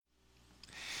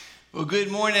Well,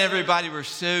 good morning, everybody. We're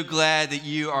so glad that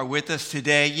you are with us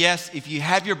today. Yes, if you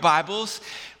have your Bibles,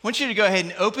 I want you to go ahead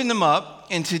and open them up.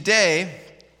 And today,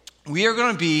 we are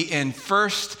going to be in 1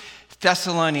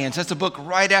 Thessalonians. That's a book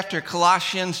right after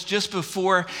Colossians, just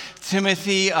before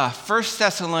Timothy, 1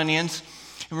 Thessalonians.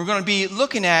 And we're going to be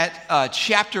looking at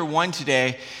chapter 1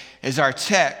 today as our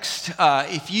text.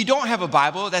 If you don't have a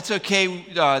Bible, that's okay.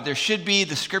 There should be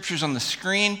the scriptures on the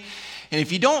screen. And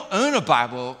if you don't own a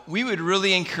Bible, we would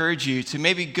really encourage you to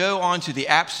maybe go onto the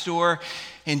App Store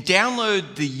and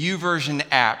download the YouVersion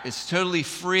app. It's totally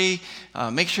free.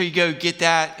 Make sure you go get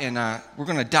that, and we're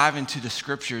going to dive into the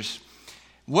scriptures.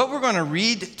 What we're going to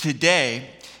read today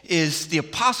is the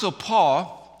Apostle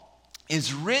Paul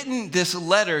has written this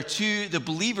letter to the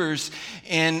believers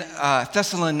in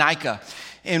Thessalonica.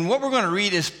 And what we're going to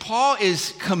read is Paul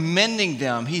is commending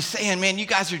them. He's saying, man, you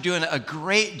guys are doing a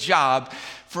great job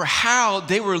for how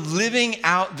they were living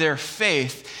out their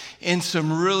faith in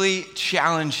some really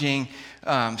challenging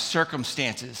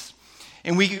circumstances.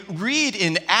 And we read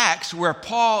in Acts where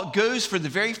Paul goes for the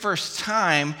very first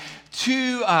time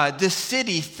to this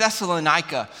city,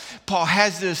 Thessalonica. Paul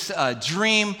has this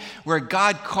dream where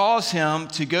God calls him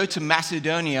to go to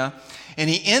Macedonia, and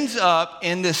he ends up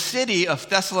in the city of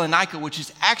Thessalonica, which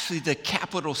is actually the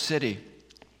capital city.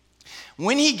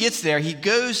 When he gets there, he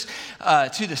goes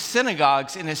to the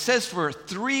synagogues, and it says for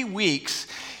 3 weeks,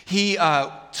 he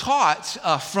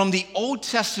taught from the Old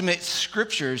Testament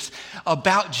scriptures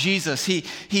about Jesus.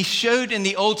 He showed in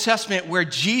the Old Testament where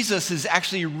Jesus is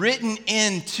actually written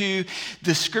into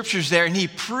the scriptures there, and he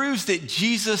proves that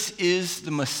Jesus is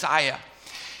the Messiah.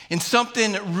 And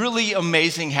something really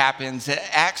amazing happens that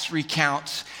Acts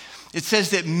recounts. It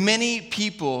says that many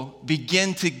people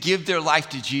begin to give their life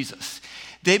to Jesus.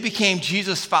 They became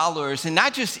Jesus followers, and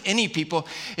not just any people.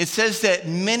 It says that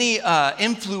many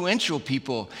influential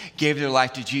people gave their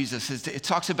life to Jesus. It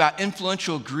talks about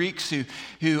influential Greeks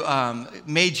who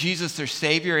made Jesus their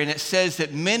Savior, and it says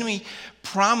that many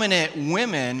prominent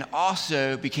women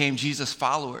also became Jesus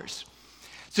followers.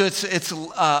 So it's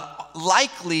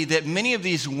likely that many of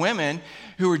these women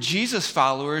who were Jesus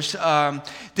followers,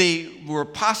 they were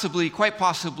quite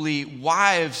possibly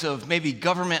wives of maybe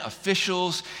government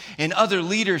officials and other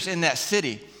leaders in that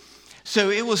city. So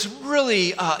it was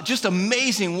really just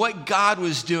amazing what God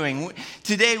was doing.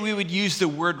 Today we would use the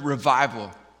word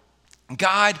revival.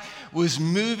 God was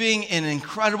moving in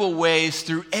incredible ways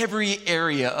through every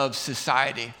area of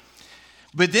society.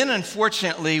 But then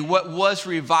unfortunately, what was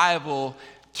revival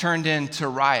turned into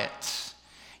riots.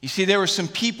 You see, there were some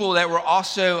people that were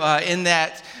also in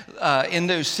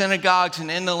those synagogues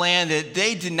and in the land that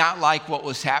they did not like what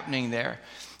was happening there.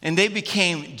 And they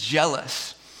became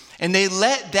jealous. And they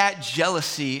let that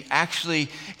jealousy actually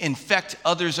infect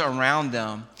others around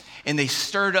them. And they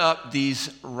stirred up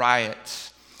these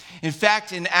riots. In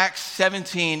fact, in Acts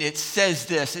 17, it says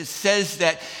this. It says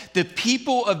that the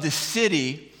people of the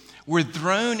city were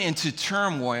thrown into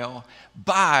turmoil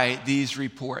by these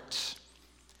reports.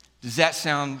 Does that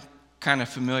sound kind of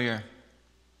familiar?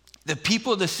 The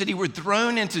people of the city were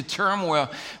thrown into turmoil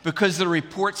because of the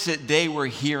reports that they were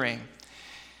hearing.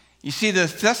 You see, the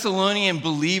Thessalonian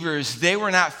believers, they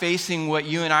were not facing what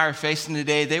you and I are facing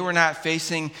today. They were not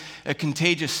facing a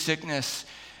contagious sickness,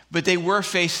 but they were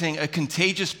facing a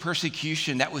contagious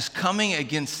persecution that was coming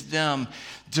against them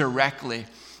directly.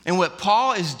 And what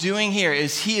Paul is doing here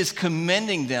is he is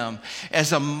commending them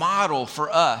as a model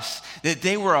for us, that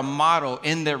they were a model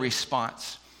in their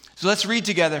response. So let's read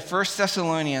together 1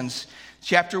 Thessalonians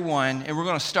chapter 1, and we're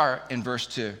going to start in verse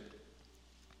 2.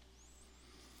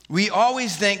 We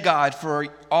always thank God for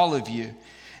all of you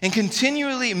and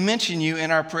continually mention you in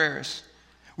our prayers.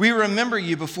 We remember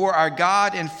you before our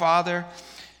God and Father,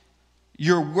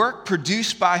 your work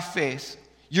produced by faith,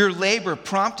 your labor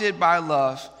prompted by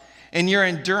love, and your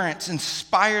endurance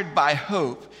inspired by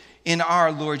hope in our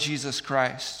Lord Jesus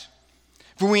Christ.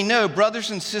 For we know,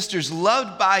 brothers and sisters,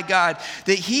 loved by God,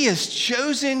 that he has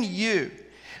chosen you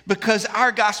because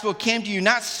our gospel came to you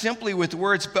not simply with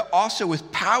words, but also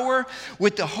with power,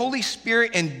 with the Holy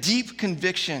Spirit and deep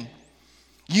conviction.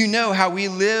 You know how we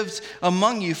lived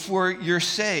among you for your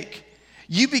sake.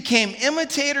 You became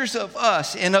imitators of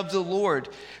us and of the Lord,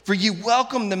 for you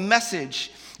welcomed the message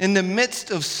in the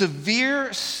midst of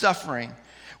severe suffering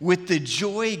with the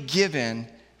joy given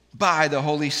by the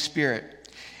Holy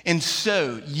Spirit. And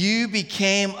so you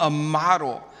became a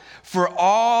model for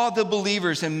all the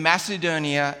believers in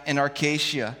Macedonia and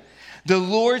Achaia. The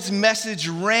Lord's message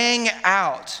rang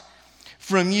out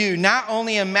from you, not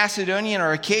only in Macedonia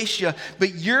and Achaia,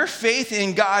 but your faith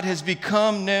in God has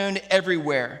become known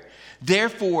everywhere.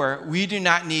 Therefore, we do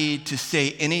not need to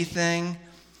say anything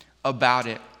about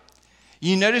it.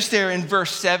 You notice there in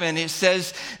verse 7, it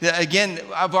says that, again,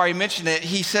 I've already mentioned it,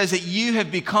 he says that you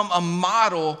have become a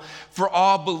model for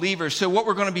all believers. So what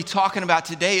we're going to be talking about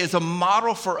today is a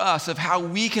model for us of how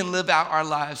we can live out our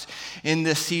lives in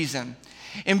this season.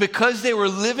 And because they were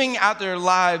living out their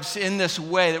lives in this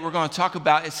way that we're going to talk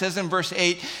about, it says in verse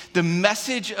 8, the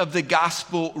message of the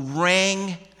gospel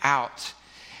rang out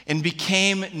and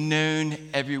became known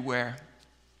everywhere.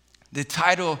 The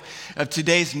title of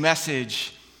today's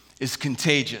message is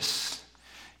Contagious.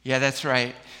 Yeah, that's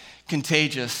right.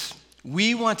 Contagious.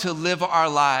 We want to live our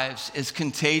lives as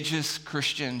contagious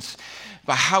Christians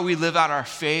by how we live out our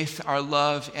faith, our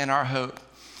love, and our hope.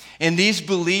 And these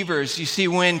believers, you see,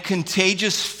 when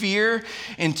contagious fear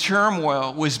and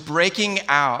turmoil was breaking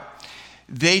out,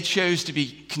 they chose to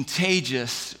be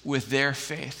contagious with their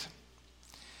faith.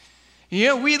 You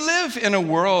know, we live in a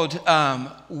world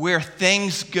where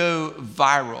things go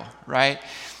viral, right?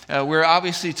 We're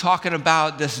obviously talking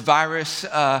about this virus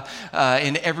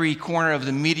in every corner of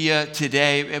the media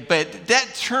today, but that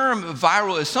term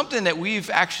viral is something that we've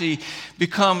actually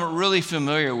become really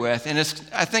familiar with. And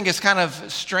I think it's kind of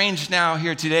strange now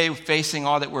here today facing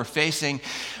all that we're facing.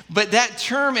 But that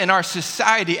term in our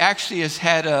society actually has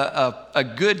had a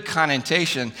good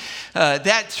connotation.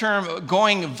 That term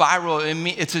going viral,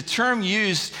 it's a term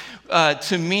used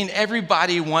to mean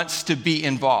everybody wants to be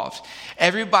involved.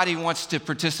 Everybody wants to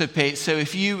participate. So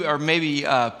if you are maybe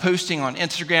posting on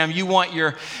Instagram, you want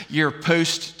your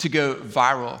post to go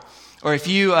viral. Or if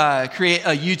you create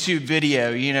a YouTube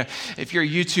video, you know, if you're a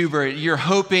YouTuber, you're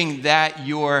hoping that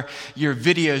your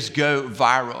videos go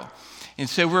viral. And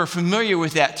so we're familiar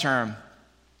with that term.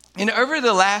 And over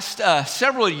the last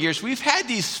several years, we've had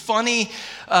these funny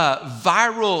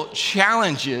viral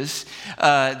challenges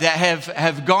that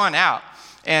have gone out.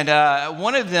 And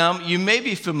one of them you may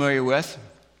be familiar with,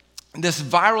 this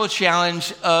viral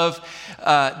challenge of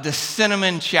the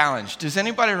cinnamon challenge. Does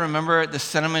anybody remember the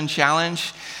cinnamon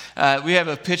challenge? We have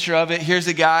a picture of it. Here's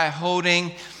a guy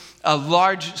holding a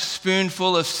large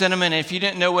spoonful of cinnamon. And if you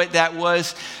didn't know what that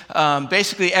was,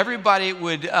 basically everybody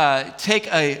would take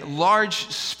a large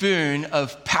spoon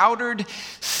of powdered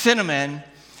cinnamon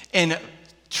and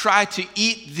try to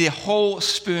eat the whole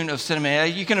spoon of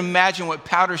cinnamon. You can imagine what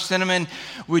powdered cinnamon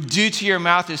would do to your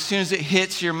mouth. As soon as it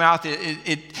hits your mouth,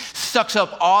 it sucks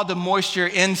up all the moisture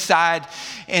inside.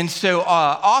 And so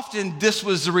often this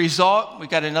was the result. We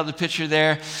got another picture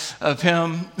there of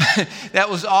him. That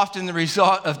was often the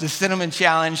result of the cinnamon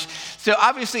challenge. So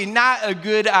obviously not a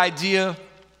good idea,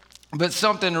 but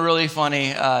something really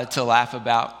funny to laugh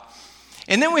about.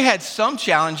 And then we had some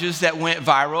challenges that went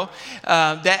viral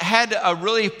that had a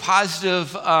really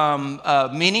positive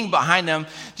meaning behind them.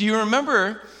 Do you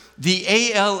remember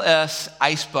the ALS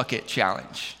Ice Bucket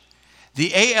Challenge?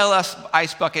 The ALS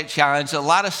Ice Bucket Challenge, a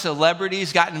lot of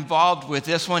celebrities got involved with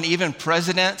this one, even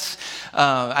presidents.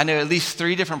 I know at least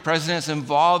 3 different presidents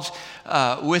involved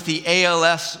with the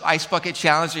ALS Ice Bucket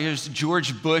Challenge. Here's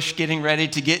George Bush getting ready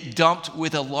to get dumped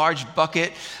with a large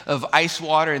bucket of ice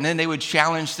water, and then they would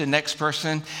challenge the next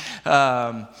person.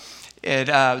 That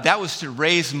was to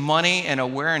raise money and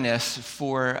awareness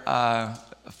for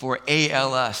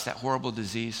ALS, that horrible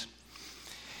disease.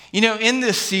 You know, in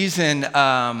this season,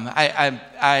 I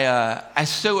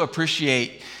so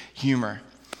appreciate humor.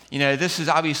 You know, this is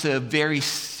obviously a very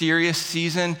serious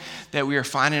season that we are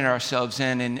finding ourselves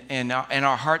in, and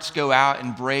our hearts go out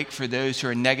and break for those who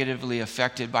are negatively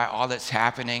affected by all that's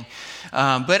happening.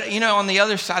 But you know, on the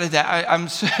other side of that, I'm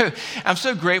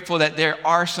so grateful that there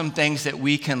are some things that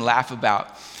we can laugh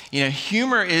about. You know,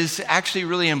 humor is actually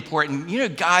really important. You know,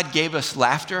 God gave us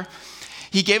laughter.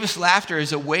 He gave us laughter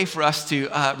as a way for us to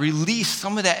release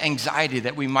some of that anxiety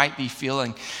that we might be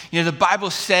feeling. You know, the Bible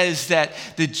says that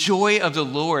the joy of the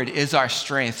Lord is our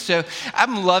strength. So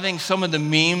I'm loving some of the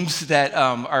memes that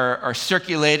are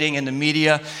circulating in the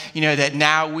media, you know, that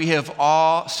now we have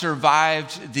all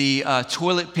survived the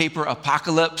toilet paper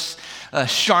apocalypse,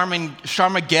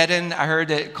 Sharmageddon, I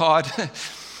heard it called.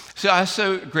 So I'm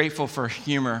so grateful for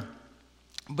humor.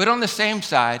 But on the same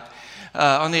side,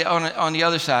 on the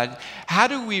other side, how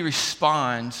do we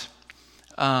respond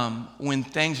when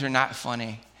things are not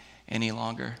funny any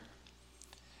longer?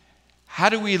 How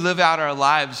do we live out our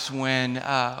lives when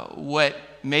what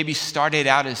maybe started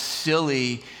out as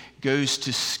silly goes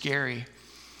to scary?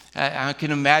 I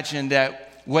can imagine that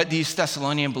what these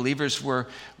Thessalonian believers were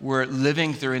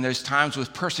living through in those times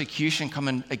with persecution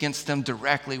coming against them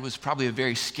directly was probably a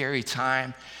very scary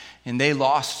time, and they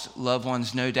lost loved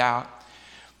ones, no doubt.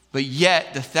 But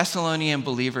yet, the Thessalonian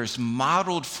believers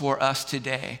modeled for us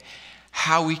today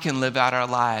how we can live out our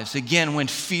lives. Again, when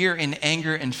fear and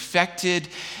anger infected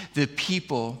the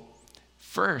people,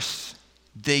 first,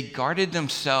 they guarded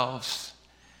themselves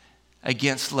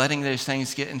against letting those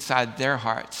things get inside their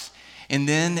hearts. And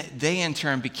then they, in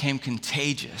turn, became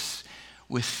contagious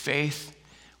with faith,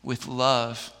 with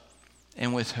love,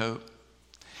 and with hope.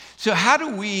 So how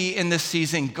do we, in this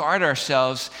season, guard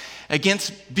ourselves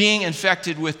against being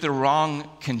infected with the wrong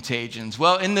contagions?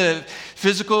 Well, in the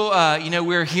physical,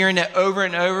 we're hearing it over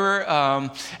and over.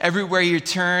 Everywhere you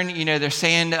turn, they're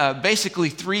saying basically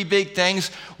three big things.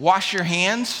 Wash your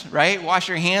hands, right? Wash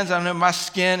your hands. I know my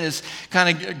skin is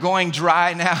kind of going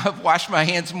dry now. I've washed my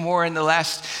hands more in the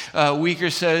last week or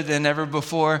so than ever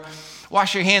before.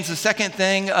 Wash your hands. The second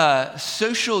thing,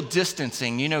 social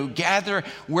distancing. Gather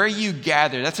where you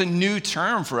gather. That's a new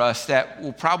term for us that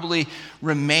will probably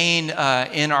remain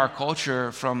in our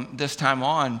culture from this time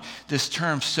on, this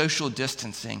term social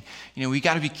distancing. We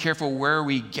got to be careful where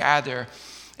we gather.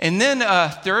 And then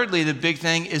thirdly, the big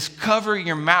thing is cover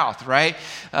your mouth, right?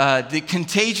 The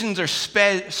contagions are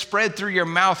spread through your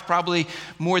mouth probably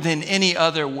more than any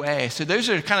other way. So those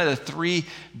are kind of the three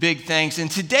big things. And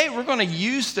today we're going to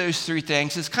use those three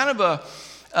things as kind of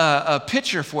a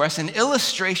picture for us, an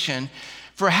illustration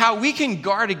for how we can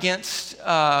guard against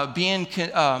being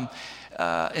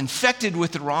infected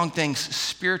with the wrong things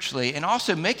spiritually, and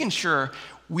also making sure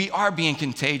we are being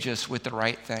contagious with the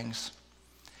right things.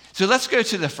 So let's go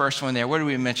to the first one there. What did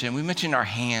we mention? We mentioned our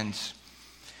hands.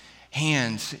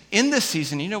 Hands. In this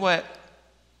season, you know what?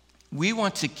 We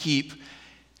want to keep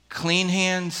clean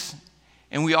hands,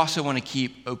 and we also want to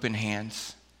keep open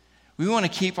hands. We want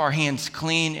to keep our hands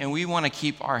clean, and we want to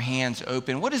keep our hands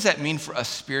open. What does that mean for us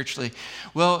spiritually?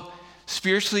 Well,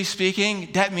 spiritually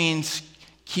speaking, that means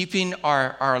keeping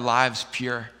our lives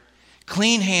pure.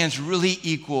 Clean hands really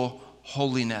equal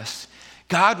holiness.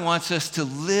 God wants us to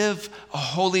live a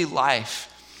holy life.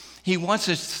 He wants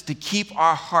us to keep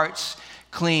our hearts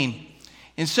clean.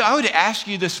 And so I would ask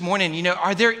you this morning,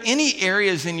 are there any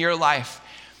areas in your life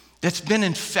that's been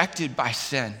infected by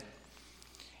sin?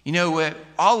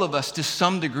 All of us, to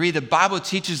some degree, the Bible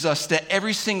teaches us that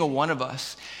every single one of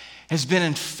us has been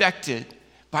infected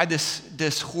by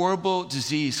this horrible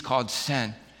disease called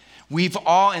sin. We've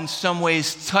all, in some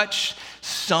ways, touched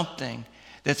something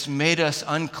that's made us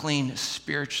unclean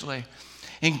spiritually.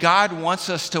 And God wants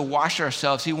us to wash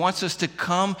ourselves. He wants us to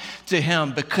come to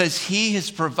Him because He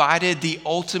has provided the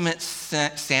ultimate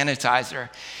sanitizer.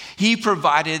 He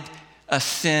provided a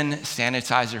sin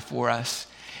sanitizer for us.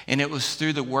 And it was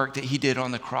through the work that He did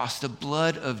on the cross, the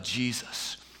blood of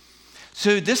Jesus.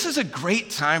 So this is a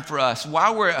great time for us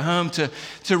while we're at home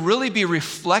to really be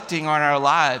reflecting on our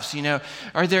lives.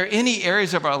 Are there any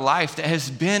areas of our life that has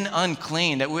been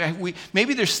unclean, that we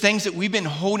maybe there's things that we've been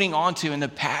holding on to in the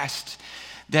past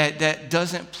that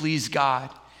doesn't please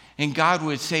God? And God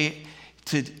would say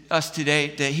to us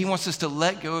today that He wants us to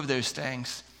let go of those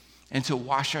things and to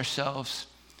wash ourselves.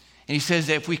 And He says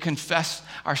that if we confess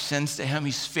our sins to Him,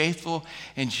 He's faithful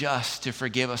and just to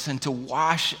forgive us and to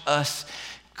wash us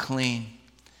clean.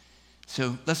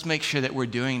 So let's make sure that we're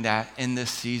doing that in this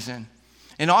season.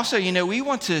 And also, we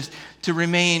want to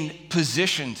remain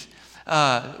positioned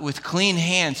with clean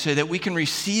hands so that we can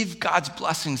receive God's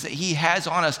blessings that He has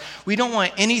on us. We don't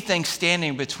want anything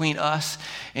standing between us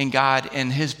and God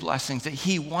and His blessings that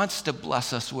He wants to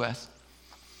bless us with.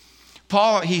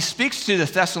 Paul, he speaks to the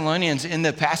Thessalonians in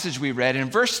the passage we read. In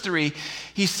verse 3,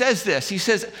 he says this. He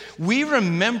says, "We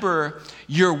remember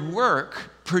your work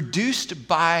produced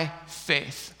by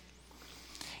faith."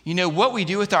 What we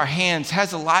do with our hands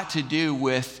has a lot to do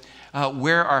with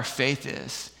where our faith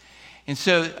is. And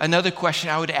so another question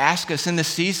I would ask us in this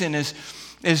season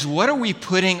is what are we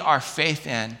putting our faith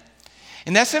in?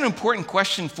 And that's an important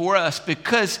question for us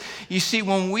because, you see,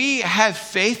 when we have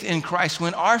faith in Christ,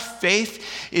 when our faith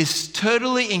is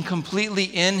totally and completely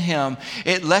in Him,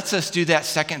 it lets us do that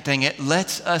second thing. It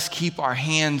lets us keep our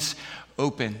hands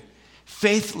open.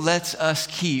 Faith lets us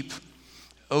keep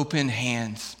open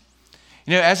hands.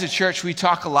 As a church, we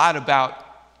talk a lot about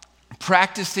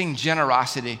practicing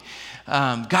generosity.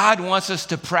 God wants us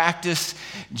to practice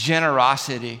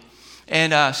generosity.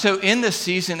 And so in this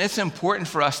season, it's important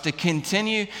for us to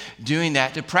continue doing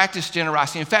that, to practice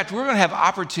generosity. In fact, we're going to have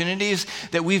opportunities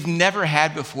that we've never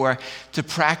had before to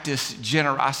practice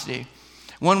generosity.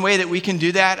 One way that we can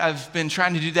do that, I've been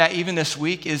trying to do that even this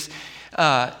week, is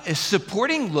is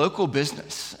supporting local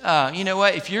business. You know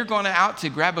what? If you're going out to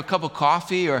grab a cup of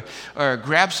coffee or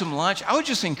grab some lunch, I would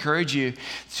just encourage you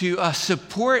to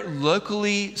support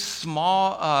locally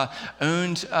small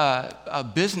owned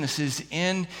businesses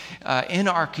in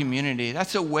our community.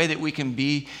 That's a way that we can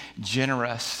be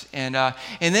generous, and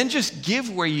then just give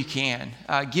where you can.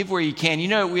 Give where you can. You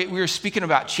know, we were speaking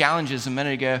about challenges a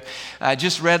minute ago. I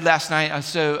just read last night. I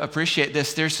so appreciate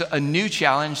this. There's a new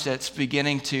challenge that's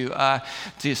beginning to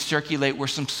circulate where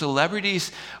some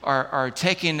celebrities are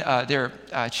taking, they're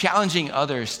challenging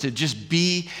others to just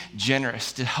be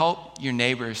generous, to help your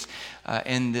neighbors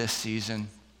in this season.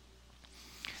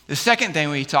 The second thing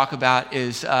we talk about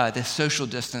is the social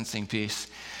distancing piece.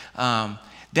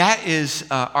 That is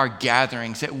our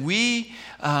gatherings, that we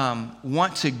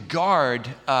want to guard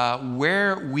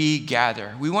where we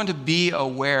gather. We want to be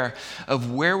aware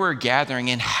of where we're gathering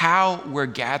and how we're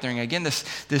gathering. Again,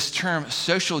 this term,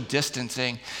 social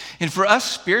distancing. And for us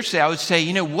spiritually, I would say,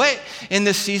 you know, what in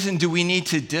this season do we need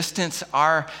to distance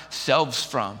ourselves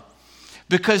from?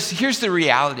 Because here's the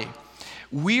reality.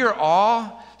 We are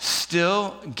all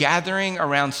still gathering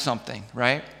around something,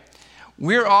 right?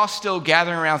 We're all still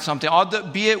gathering around something,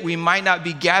 albeit we might not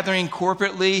be gathering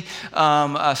corporately,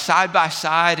 side by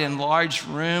side in large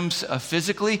rooms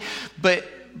physically,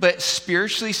 but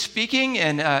spiritually speaking,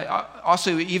 and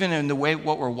also even in the way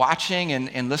what we're watching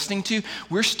and listening to,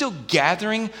 we're still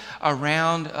gathering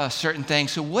around certain things.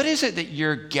 So what is it that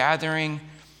you're gathering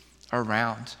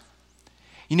around?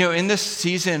 You know, in this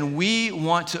season, we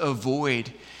want to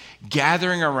avoid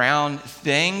gathering around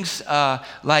things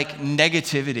like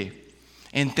negativity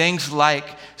and things like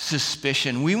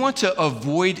suspicion. We want to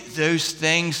avoid those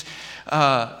things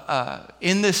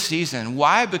in this season.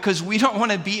 Why? Because we don't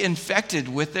want to be infected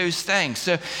with those things.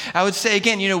 So I would say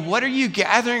again, you know, what are you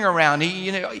gathering around?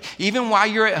 You know, even while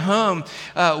you're at home,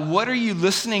 what are you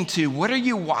listening to? What are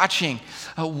you watching?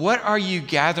 What are you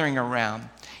gathering around?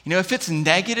 You know, if it's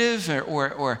negative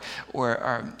or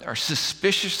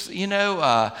suspicious,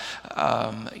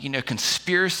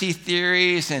 conspiracy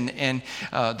theories and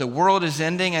the world is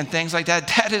ending and things like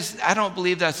that, I don't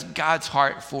believe that's God's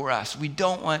heart for us. We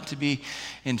don't want to be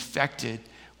infected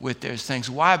with those things.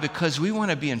 Why? Because we want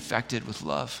to be infected with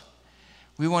love.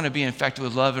 We want to be infected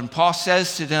with love. And Paul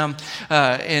says to them,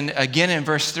 and again in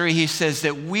verse 3, he says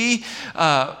that we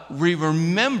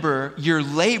remember your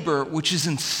labor, which is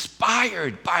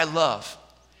inspired by love.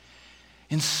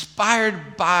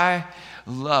 Inspired by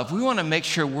love. We want to make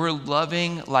sure we're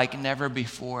loving like never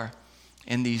before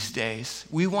in these days.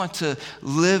 We want to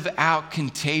live out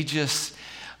contagious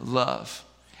love.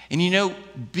 And you know,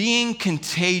 being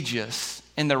contagious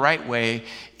in the right way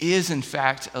is in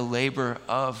fact a labor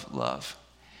of love.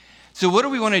 So what do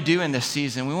we want to do in this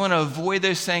season? We want to avoid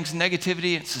those things,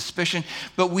 negativity and suspicion,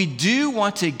 but we do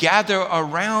want to gather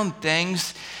around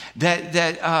things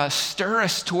that stir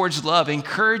us towards love,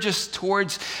 encourage us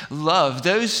towards love.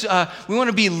 Those we want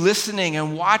to be listening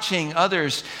and watching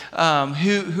others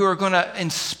who are going to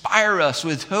inspire us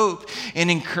with hope and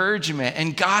encouragement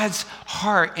and God's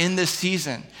heart in this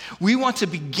season. We want to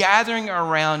be gathering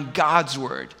around God's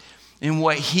word and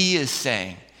what He is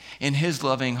saying in His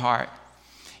loving heart.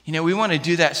 You know, we want to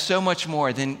do that so much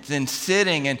more than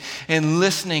sitting and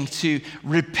listening to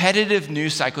repetitive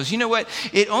news cycles. You know what?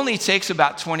 It only takes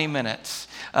about 20 minutes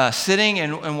sitting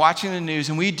and watching the news,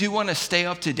 and we do want to stay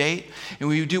up to date, and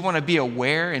we do want to be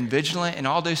aware and vigilant and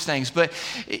all those things. But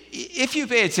if you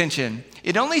pay attention,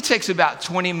 it only takes about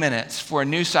 20 minutes for a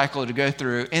news cycle to go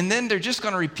through, and then they're just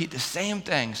going to repeat the same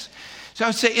things. So I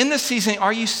would say in this season,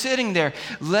 are you sitting there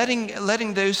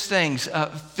letting those things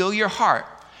fill your heart?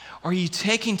 Are you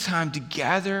taking time to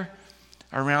gather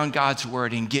around God's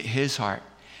word and get His heart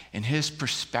and His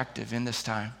perspective in this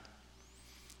time?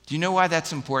 Do you know why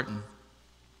that's important?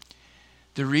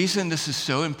 The reason this is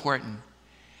so important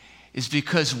is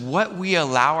because what we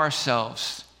allow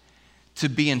ourselves to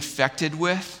be infected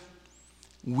with,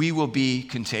 we will be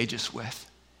contagious with.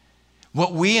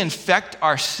 What we infect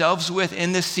ourselves with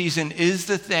in this season is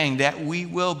the thing that we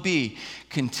will be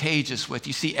contagious with.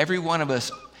 You see, every one of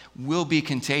us will be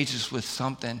contagious with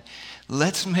something.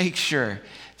 Let's make sure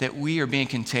that we are being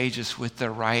contagious with the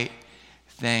right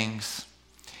things.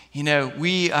 You know,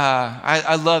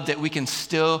 I love that we can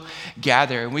still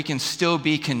gather and we can still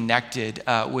be connected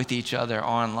with each other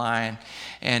online.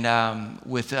 And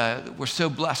we're so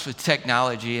blessed with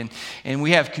technology, and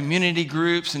we have community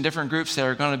groups and different groups that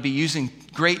are going to be using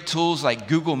great tools like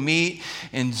Google Meet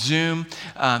and Zoom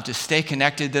to stay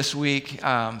connected this week.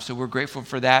 So we're grateful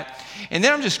for that. And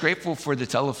then I'm just grateful for the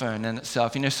telephone in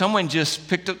itself. You know, someone just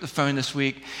picked up the phone this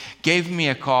week, gave me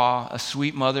a call, a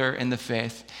sweet mother in the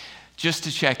faith, just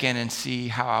to check in and see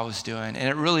how I was doing. And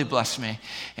it really blessed me.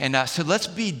 And so let's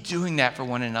be doing that for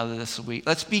one another this week.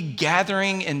 Let's be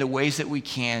gathering in the ways that we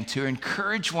can to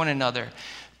encourage one another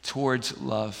towards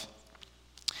love.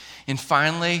 And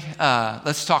finally,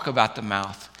 let's talk about the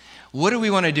mouth. What do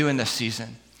we want to do in this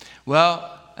season?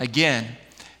 Well, again,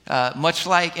 much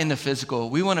like in the physical,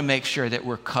 we want to make sure that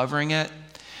we're covering it.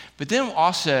 But then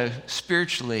also,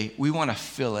 spiritually, we want to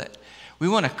fill it. We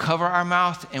want to cover our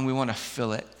mouth and we want to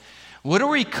fill it. What are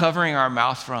we covering our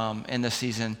mouth from in this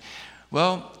season?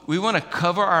 Well, we want to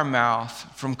cover our mouth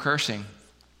from cursing.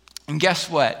 And guess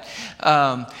what?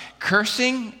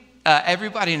 Cursing,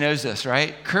 everybody knows this,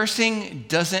 right? Cursing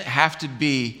doesn't have to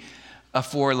be a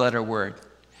 4-letter word.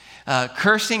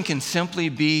 Cursing can simply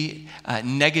be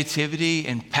negativity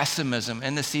and pessimism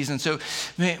in the season. So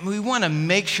we want to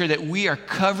make sure that we are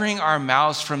covering our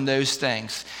mouths from those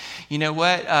things. You know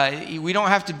what? We don't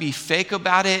have to be fake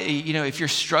about it. You know, if you're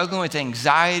struggling with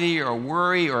anxiety or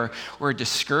worry or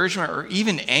discouragement or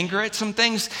even anger at some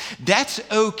things, that's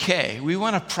okay. We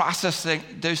want to process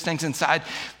those things inside,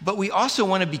 but we also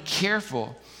want to be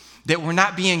careful that we're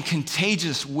not being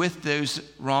contagious with those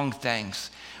wrong things.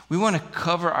 We want to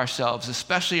cover ourselves,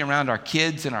 especially around our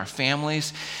kids and our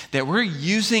families, that we're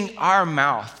using our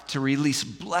mouth to release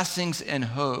blessings and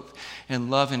hope and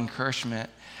love and encouragement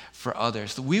for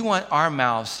others. We want our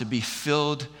mouths to be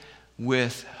filled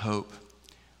with hope.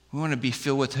 We want to be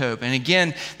filled with hope. And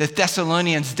again, the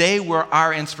Thessalonians, they were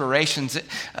our inspirations.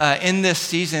 In this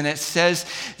season, it says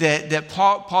that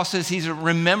Paul says he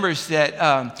remembers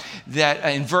that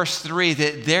in verse 3,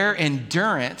 that their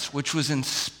endurance, which was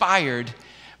inspired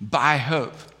by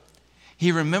hope.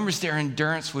 He remembers their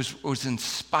endurance was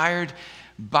inspired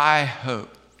by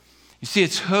hope. You see,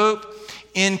 it's hope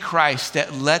in Christ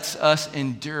that lets us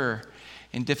endure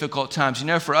in difficult times. You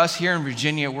know, for us here in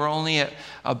Virginia, we're only at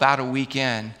about a week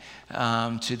in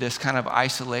to this kind of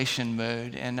isolation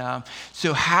mode. And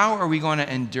so how are we going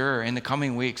to endure in the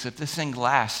coming weeks? If this thing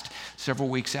lasts several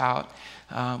weeks out,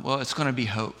 well, it's going to be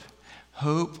hope.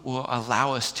 Hope will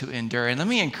allow us to endure. And let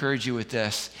me encourage you with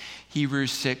this.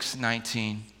 Hebrews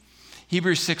 6:19.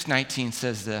 Hebrews 6:19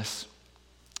 says this: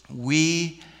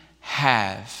 we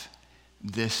have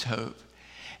this hope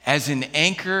as an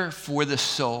anchor for the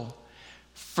soul,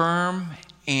 firm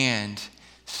and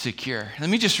secure. Let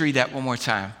me just read that one more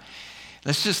time.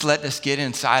 Let's just let this get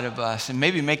inside of us and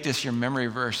maybe make this your memory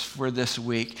verse for this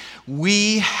week.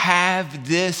 We have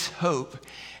this hope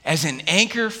as an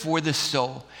anchor for the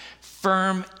soul,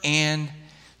 firm and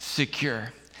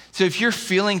secure. So if you're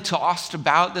feeling tossed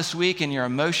about this week and your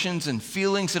emotions and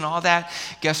feelings and all that,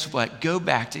 guess what? Go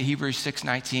back to Hebrews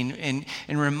 6:19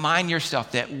 and remind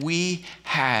yourself that we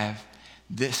have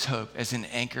this hope as an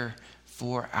anchor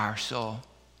for our soul.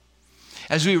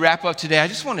 As we wrap up today, I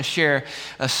just want to share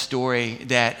a story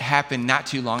that happened not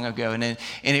too long ago, and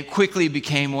it quickly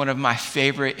became one of my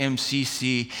favorite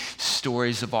MCC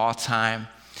stories of all time.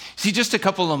 See, just a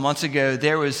couple of months ago,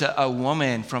 there was a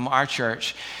woman from our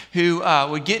church who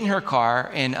would get in her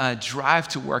car and drive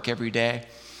to work every day.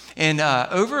 And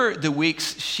over the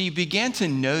weeks, she began to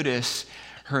notice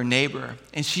her neighbor.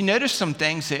 And she noticed some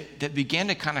things that began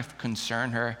to kind of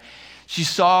concern her. She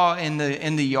saw in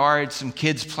the yard some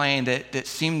kids playing that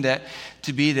seemed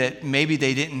to be that maybe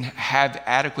they didn't have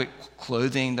adequate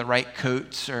clothing, the right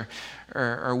coats or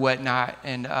whatnot,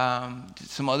 and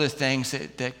some other things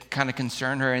that kind of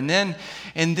concern her. And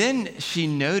then she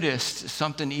noticed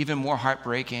something even more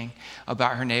heartbreaking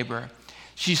about her neighbor.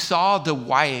 She saw the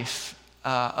wife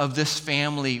of this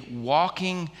family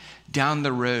walking down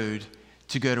the road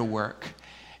to go to work.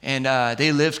 And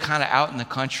they lived kind of out in the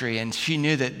country, and she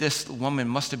knew that this woman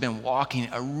must have been walking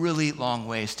a really long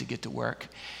ways to get to work.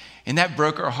 And that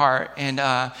broke her heart,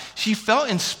 and she felt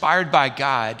inspired by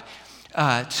God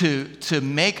to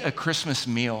make a Christmas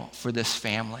meal for this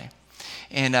family.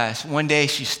 And one day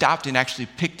she stopped and actually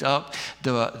picked up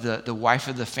the wife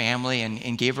of the family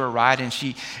and gave her a ride. And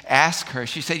she asked her,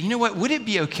 she said, you know what, would it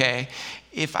be okay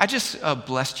if I just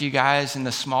blessed you guys in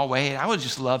a small way? I would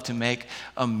just love to make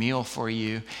a meal for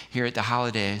you here at the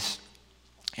holidays.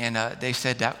 And they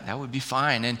said that would be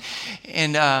fine.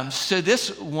 And so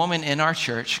this woman in our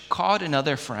church called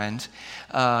another friend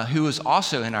who was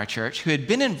also in our church, who had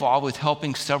been involved with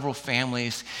helping several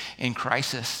families in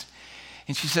crisis.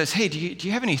 And she says, hey, do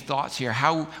you have any thoughts here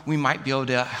how we might be able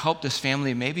to help this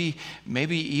family, maybe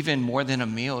even more than a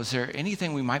meal? Is there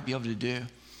anything we might be able to do?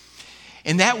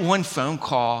 And that one phone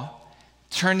call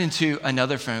turned into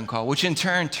another phone call, which in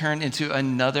turn turned into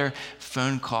another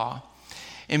phone call.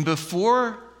 And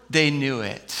before they knew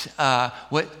it,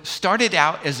 what started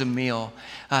out as a meal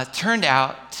turned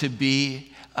out to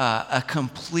be a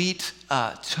complete,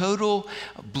 total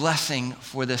blessing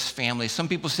for this family. Some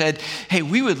people said, hey,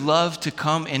 we would love to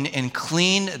come and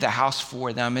clean the house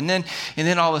for them. And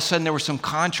then all of a sudden there were some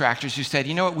contractors who said,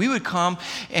 you know what, we would come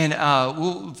and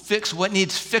we'll fix what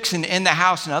needs fixing in the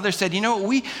house. And others said, you know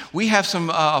what, we have some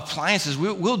appliances.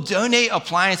 We'll donate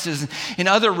appliances. And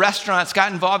other restaurants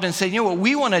got involved and said, you know what,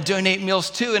 we want to donate meals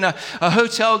too. And a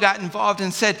hotel got involved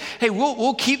and said, hey,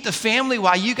 we'll keep the family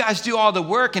while you guys do all the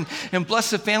work and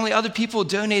bless the family. Other people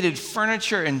donated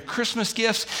furniture and Christmas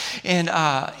gifts. And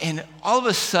all of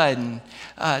a sudden,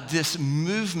 this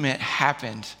movement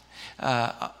happened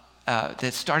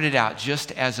that started out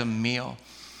just as a meal.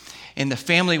 And the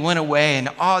family went away, and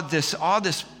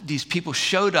these people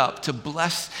showed up to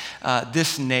bless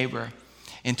this neighbor.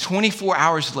 And 24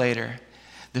 hours later,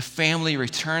 the family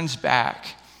returns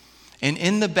back, and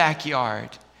in the backyard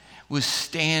was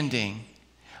standing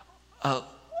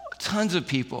tons of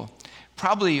people,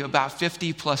 probably about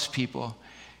 50 plus people,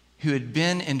 who had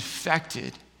been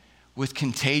infected with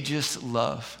contagious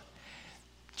love,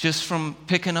 just from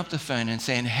picking up the phone and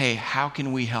saying, hey, how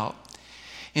can we help?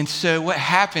 And so what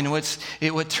happened, what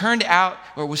started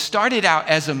out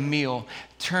as a meal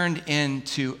turned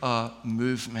into a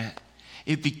movement.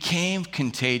 It became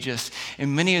contagious,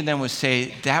 and many of them would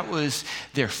say that was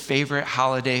their favorite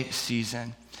holiday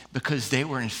season because they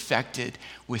were infected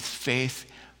with faith,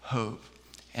 hope,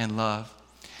 and love.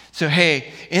 So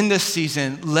hey, in this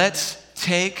season, let's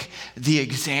take the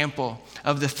example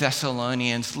of the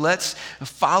Thessalonians. Let's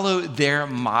follow their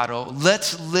model.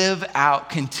 Let's live out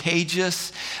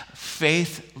contagious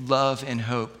faith, love, and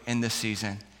hope in this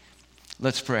season.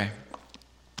 Let's pray.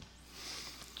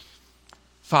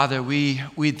 Father, we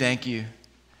thank you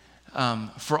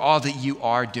for all that you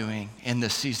are doing in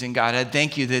this season, God. I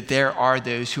thank you that there are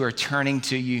those who are turning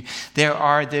to you. There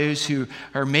are those who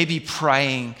are maybe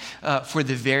praying for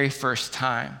the very first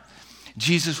time.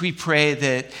 Jesus, we pray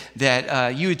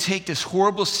that you would take this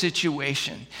horrible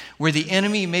situation where the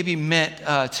enemy maybe meant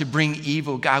to bring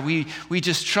evil. God, we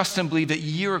just trust and believe that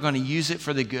you are going to use it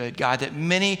for the good. God, that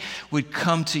many would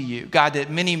come to you. God,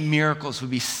 that many miracles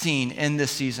would be seen in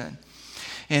this season.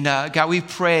 And God, we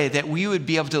pray that we would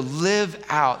be able to live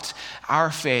out our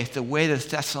faith the way the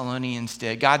Thessalonians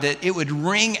did. God, that it would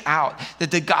ring out,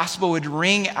 that the gospel would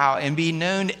ring out and be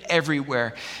known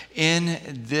everywhere in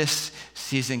this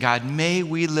season. God, may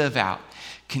we live out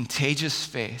contagious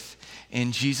faith.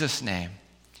 In Jesus' name,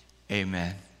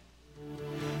 amen.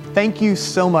 Thank you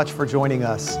so much for joining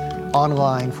us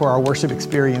online for our worship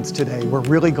experience today. We're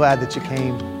really glad that you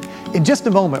came. In just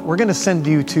a moment, we're going to send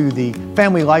you to the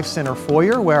Family Life Center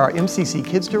foyer where our MCC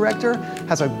Kids Director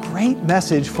has a great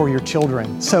message for your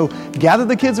children. So gather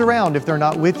the kids around if they're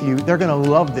not with you. They're going to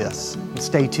love this.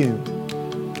 Stay tuned.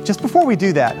 Just before we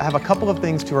do that, I have a couple of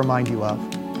things to remind you of.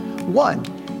 One,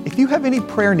 if you have any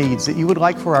prayer needs that you would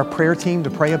like for our prayer team to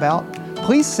pray about,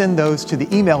 please send those to the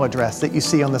email address that you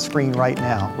see on the screen right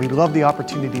now. We'd love the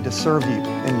opportunity to serve you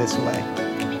in this way.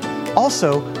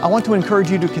 Also, I want to encourage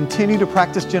you to continue to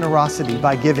practice generosity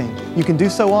by giving. You can do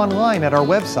so online at our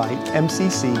website,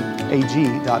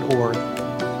 mccag.org.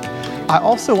 I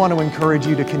also want to encourage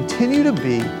you to continue to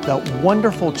be the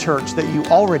wonderful church that you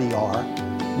already are,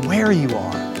 where you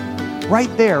are.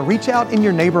 Right there, reach out in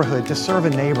your neighborhood to serve a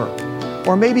neighbor.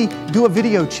 Or maybe do a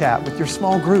video chat with your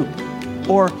small group.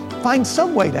 Or find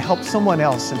some way to help someone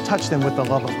else and touch them with the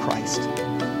love of Christ.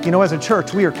 You know, as a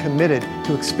church, we are committed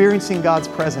to experiencing God's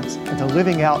presence and to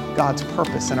living out God's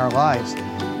purpose in our lives.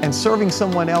 And serving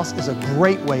someone else is a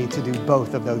great way to do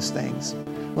both of those things.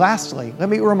 Lastly, let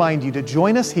me remind you to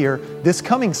join us here this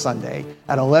coming Sunday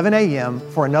at 11 a.m.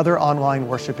 for another online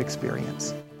worship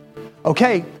experience.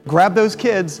 Okay, grab those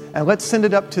kids and let's send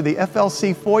it up to the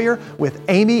FLC foyer with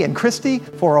Amy and Christy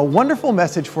for a wonderful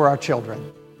message for our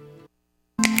children.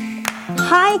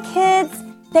 Hi, kids.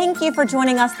 Thank you for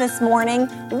joining us this morning.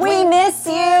 We miss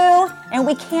you, and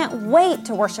we can't wait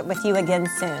to worship with you again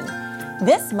soon.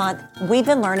 This month, we've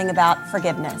been learning about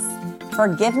forgiveness.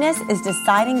 Forgiveness is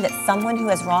deciding that someone who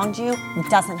has wronged you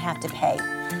doesn't have to pay.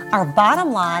 Our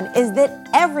bottom line is that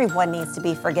everyone needs to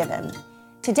be forgiven.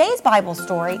 Today's Bible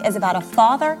story is about a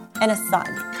father and a son.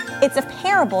 It's a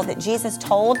parable that Jesus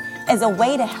told as a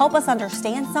way to help us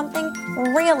understand something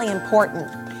really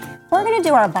important. We're going to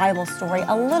do our Bible story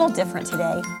a little different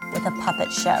today with a puppet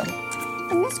show.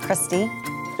 And Miss Christy,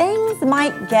 things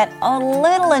might get a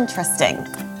little interesting.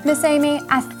 Miss Amy,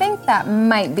 I think that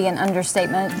might be an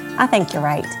understatement. I think you're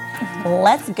right.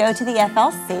 Let's go to the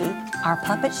FLC. Our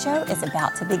puppet show is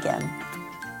about to begin.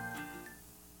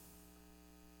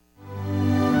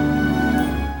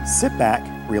 Sit back,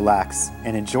 relax,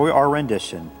 and enjoy our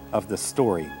rendition of the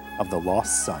story of the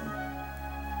lost son.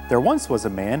 There once was a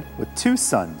man with 2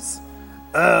 sons.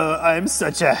 Oh, I'm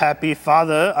such a happy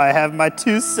father. I have my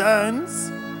 2 sons.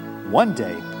 One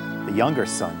day, the younger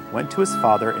son went to his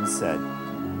father and said,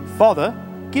 Father,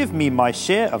 give me my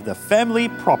share of the family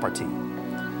property.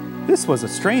 This was a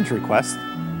strange request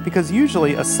because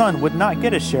usually a son would not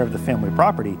get a share of the family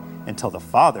property until the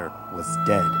father was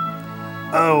dead.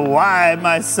 Oh, why,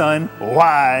 my son,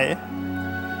 why?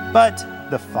 But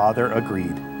the father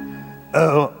agreed.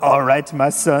 Oh, all right, my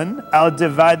son, I'll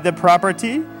divide the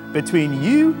property between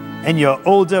you and your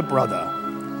older brother.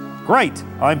 Great,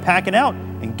 I'm packing out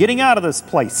and getting out of this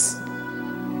place.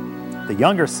 The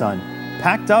younger son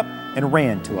packed up and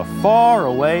ran to a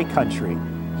faraway country.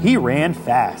 He ran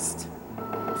fast.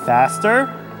 Faster,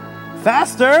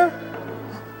 faster!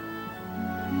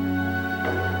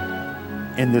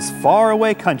 In this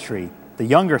faraway country, the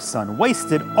younger son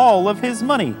wasted all of his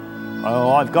money.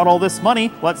 Oh, I've got all this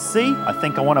money. Let's see. I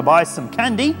think I want to buy some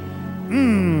candy.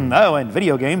 Oh, and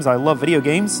video games. I love video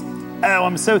games. Oh,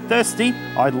 I'm so thirsty.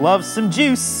 I'd love some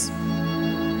juice.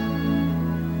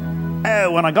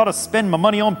 Oh, and I got to spend my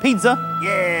money on pizza.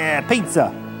 Yeah,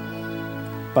 pizza.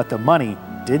 But the money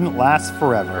didn't last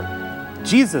forever.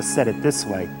 Jesus said it this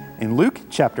way in Luke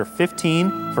chapter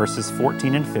 15, verses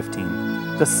 14 and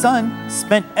 15. The son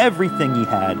spent everything he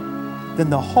had. Then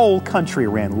the whole country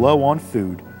ran low on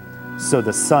food. So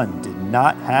the son did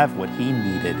not have what he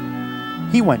needed.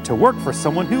 He went to work for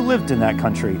someone who lived in that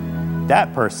country.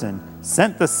 That person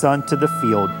sent the son to the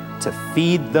field to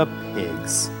feed the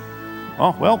pigs.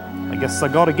 Oh, well, I guess I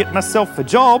gotta get myself a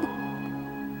job.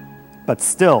 But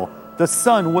still, the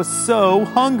son was so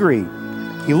hungry.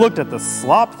 He looked at the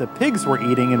slop the pigs were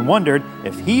eating and wondered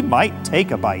if he might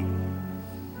take a bite.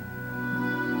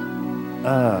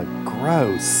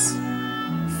 Gross.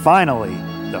 Finally,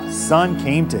 the son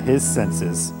came to his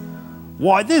senses.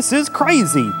 Why, this is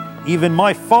crazy. Even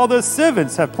my father's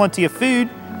servants have plenty of food,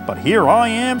 but here I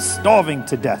am starving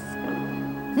to death.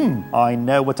 I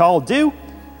know what I'll do.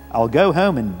 I'll go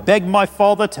home and beg my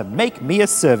father to make me a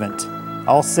servant.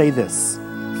 I'll say this,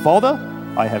 Father,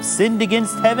 I have sinned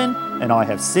against heaven and I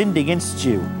have sinned against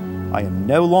you. I am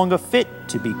no longer fit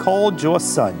to be called your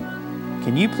son.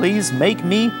 Can you please make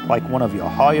me like one of your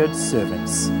hired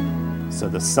servants? So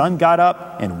the son got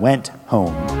up and went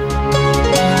home.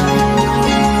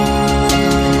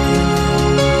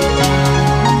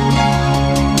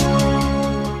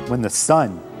 When the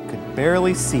son could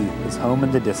barely see his home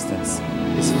in the distance,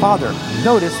 his father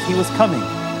noticed he was coming.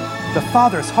 The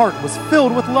father's heart was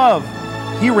filled with love.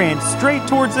 He ran straight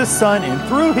towards his son and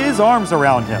threw his arms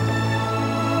around him.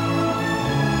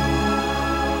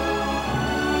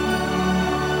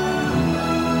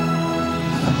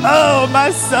 Oh,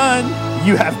 my son,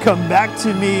 you have come back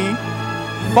to me.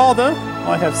 Father,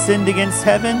 I have sinned against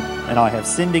heaven and I have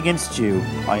sinned against you.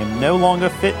 I am no longer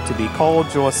fit to be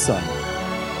called your son.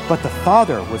 But the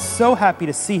father was so happy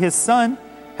to see his son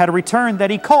had returned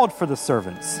that he called for the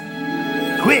servants.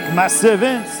 Quick, my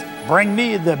servants, bring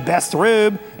me the best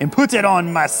robe and put it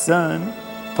on my son.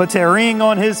 Put a ring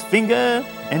on his finger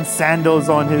and sandals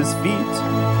on his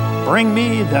feet. Bring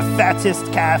me the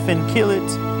fattest calf and kill it.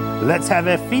 Let's have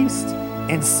a feast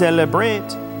and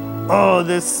celebrate. Oh,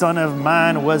 this son of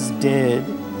mine was dead,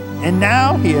 and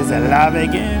now he is alive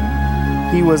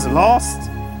again. He was lost,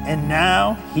 and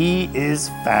now he is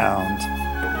found.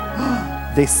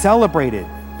 They celebrated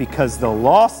because the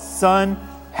lost son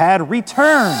had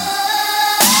returned.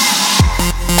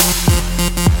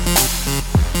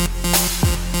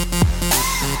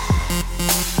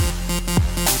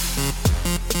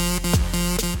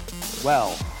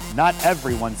 Well, not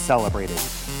everyone celebrated.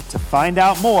 To find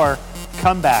out more,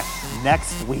 come back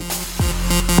next week.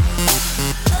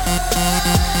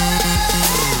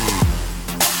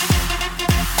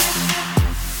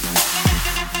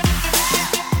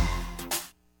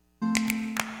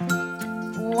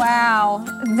 Wow,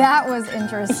 that was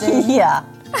interesting. Yeah.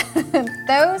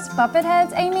 Those puppet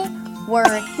heads, Amy,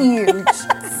 were huge.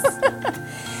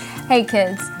 Hey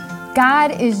kids,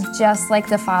 God is just like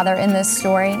the Father in this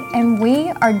story, and we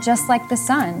are just like the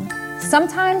Son.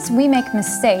 Sometimes we make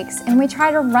mistakes and we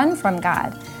try to run from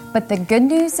God, but the good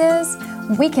news is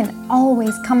we can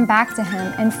always come back to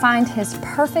Him and find His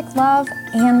perfect love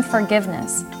and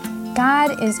forgiveness.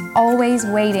 God is always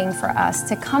waiting for us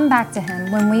to come back to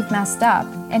Him when we've messed up,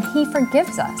 and He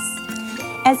forgives us.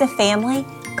 As a family,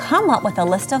 come up with a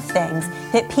list of things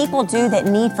that people do that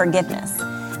need forgiveness.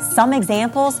 Some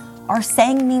examples are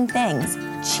saying mean things,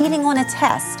 cheating on a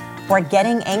test, or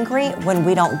getting angry when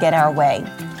we don't get our way.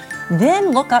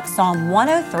 Then look up Psalm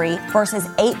 103, verses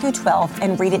 8 through 12,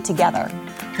 and read it together.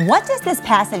 What does this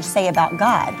passage say about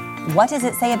God? What does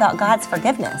it say about God's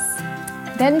forgiveness?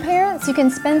 Then parents, you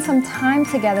can spend some time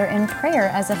together in prayer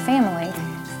as a family,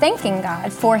 thanking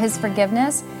God for His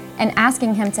forgiveness and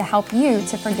asking Him to help you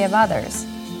to forgive others.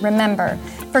 Remember,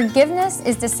 forgiveness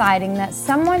is deciding that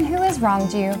someone who has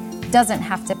wronged you doesn't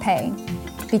have to pay,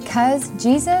 because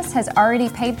Jesus has already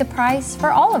paid the price for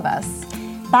all of us.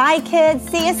 Bye, kids.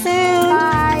 See you soon.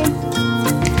 Bye.